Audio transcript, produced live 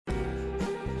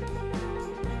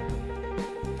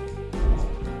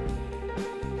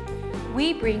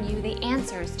we bring you the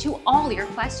answers to all your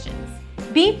questions.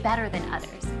 Be better than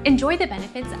others. Enjoy the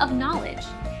benefits of knowledge.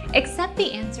 Accept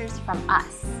the answers from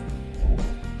us.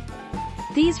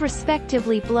 These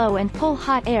respectively blow and pull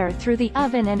hot air through the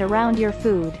oven and around your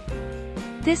food.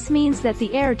 This means that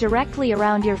the air directly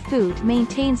around your food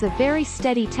maintains a very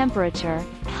steady temperature,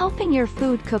 helping your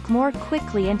food cook more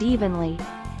quickly and evenly.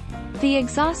 The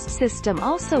exhaust system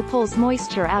also pulls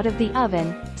moisture out of the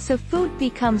oven, so food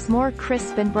becomes more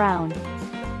crisp and brown.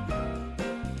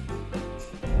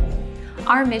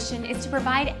 Our mission is to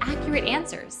provide accurate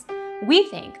answers. We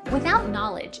think without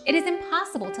knowledge, it is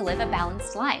impossible to live a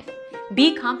balanced life.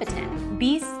 Be competent,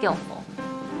 be skillful.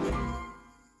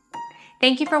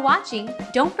 Thank you for watching.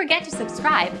 Don't forget to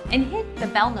subscribe and hit the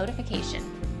bell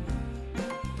notification.